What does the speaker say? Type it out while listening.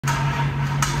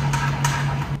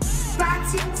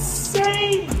That's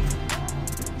insane!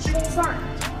 She won't start.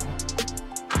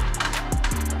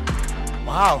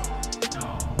 Wow.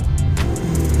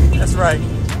 That's right.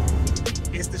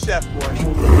 It's the chef boy.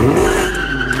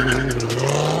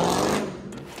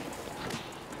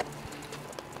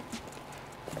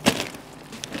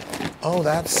 Oh,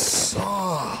 that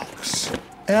sucks.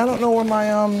 And I don't know where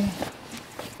my,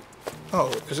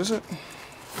 oh, is this it?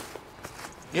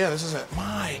 Yeah, this is it.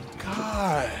 My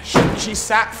gosh. She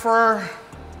sat for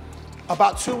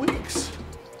about 2 weeks.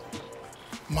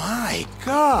 My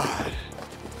God.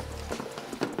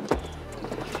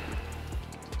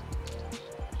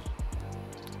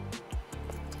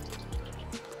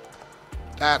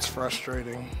 That's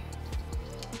frustrating.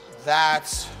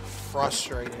 That's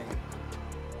frustrating.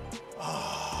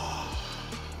 Oh.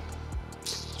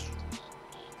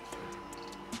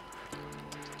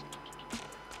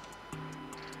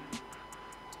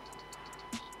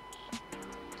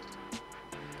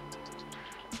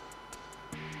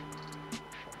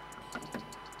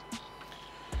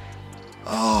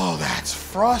 Oh, that's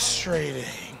frustrating.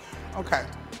 Okay.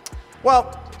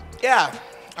 Well, yeah.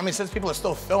 I mean, since people are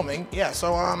still filming, yeah,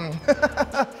 so,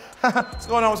 what's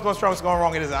going on, what's going strong, what's going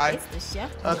wrong, it is I. It's the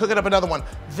chef. Cooking up another one.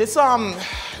 This,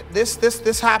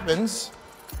 this happens,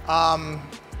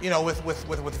 you know,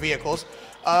 with vehicles.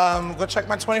 Go check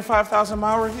my 25,000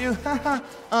 mile review.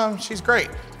 She's great,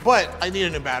 but I need a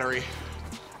new battery.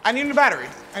 I need a new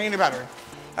battery.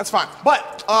 That's fine.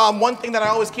 But one thing that I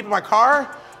always keep in my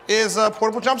car is a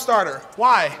portable jump starter.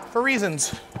 Why? For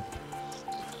reasons.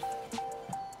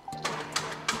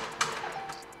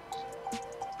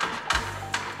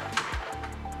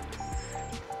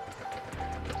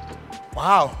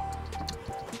 Wow.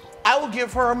 I will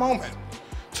give her a moment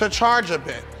to charge a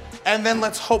bit, and then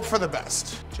let's hope for the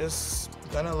best. Just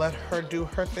gonna let her do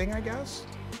her thing, I guess.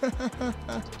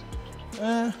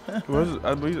 I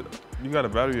believe you got a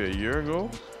battery a year ago?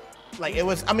 Like it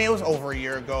was, I mean, it was over a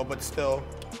year ago, but still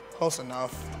close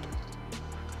enough.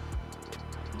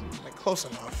 Like close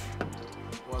enough.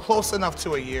 Close enough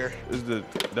to a year.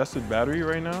 That's the battery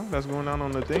right now that's going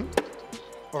on the thing?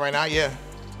 Well, right now, yeah.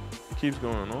 It keeps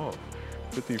going off.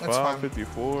 55, That's fine.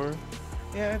 54.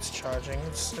 Yeah, it's charging,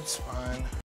 it's fine.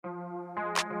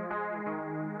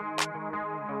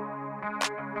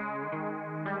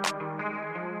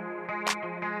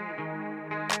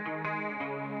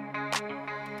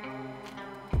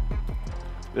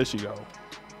 There she go.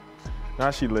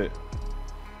 Now she lit.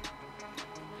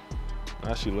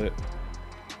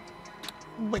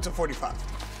 Wait till 45.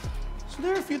 So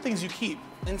there are a few things you keep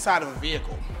inside of a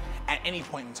vehicle at any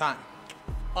point in time.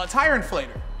 A tire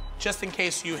inflator, just in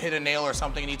case you hit a nail or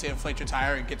something, you need to inflate your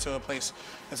tire and get to a place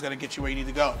that's gonna get you where you need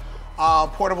to go.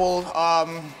 Portable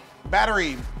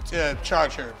battery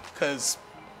charger, because,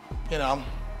 you know,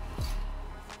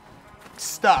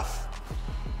 stuff.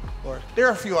 Or there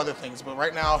are a few other things, but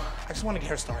right now, I just want to get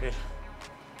her started.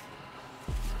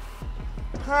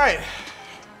 All right.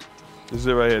 This is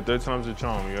it right here, third time's a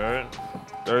charm, you heard?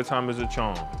 Third time is a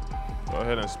charm. Go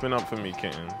ahead and spin up for me,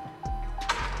 kitten.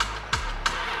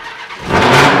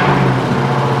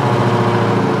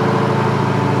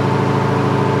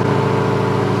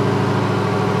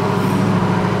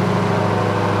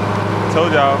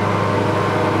 Told y'all.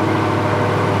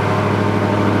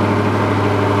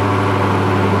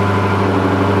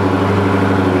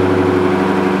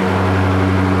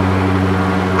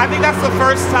 I think that's the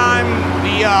first time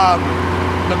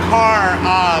the car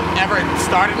ever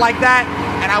started like that,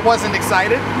 and I wasn't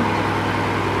excited.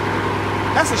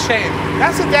 That's a shame.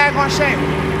 That's a daggone shame.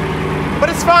 But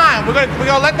it's fine. We're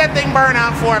gonna let that thing burn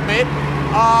out for a bit.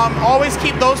 Always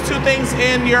keep those two things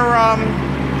in your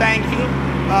thank you.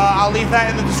 I'll leave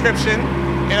that in the description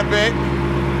in a bit.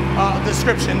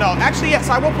 Description, no. Actually, yes,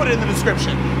 I will put it in the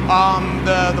description.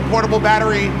 The portable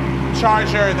battery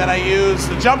charger that I use,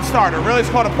 the jump starter, really it's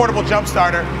called a portable jump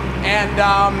starter, and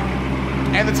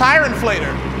the tire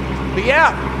inflator. But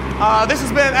yeah, this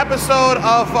has been an episode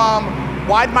of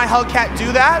Why'd My Hellcat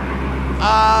Do That?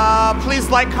 Please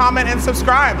like, comment, and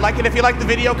subscribe. Like it if you like the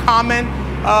video, comment.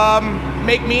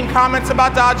 Make mean comments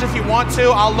about Dodge if you want to.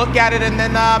 I'll look at it and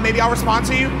then maybe I'll respond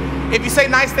to you. If you say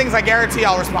nice things, I guarantee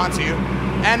I'll respond to you.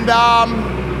 And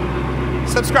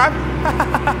subscribe.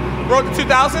 Road to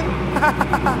 2,000.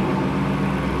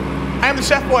 I am the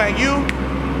chef boy and you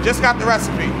just got the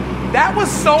recipe. That was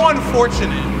so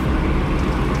unfortunate.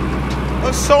 It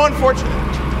was so unfortunate.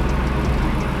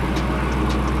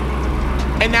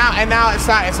 And now it's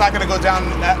not gonna go down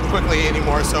that quickly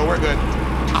anymore, so we're good.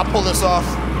 I'll pull this off,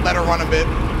 let her run a bit.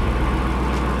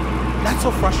 That's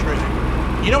so frustrating.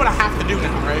 You know what I have to do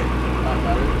now, right?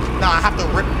 No, I have to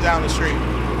rip down the street.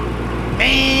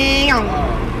 Damn.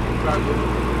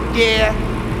 Yeah.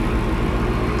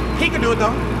 He can do it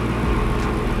though.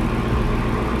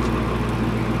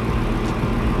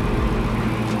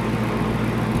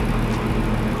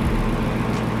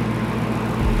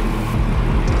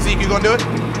 See if you gonna do it?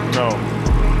 No.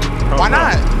 Why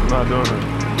not? I'm not doing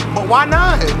it. But why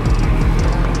not?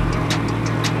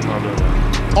 I'm not doing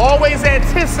it. Always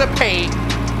anticipate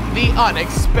the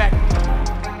unexpected.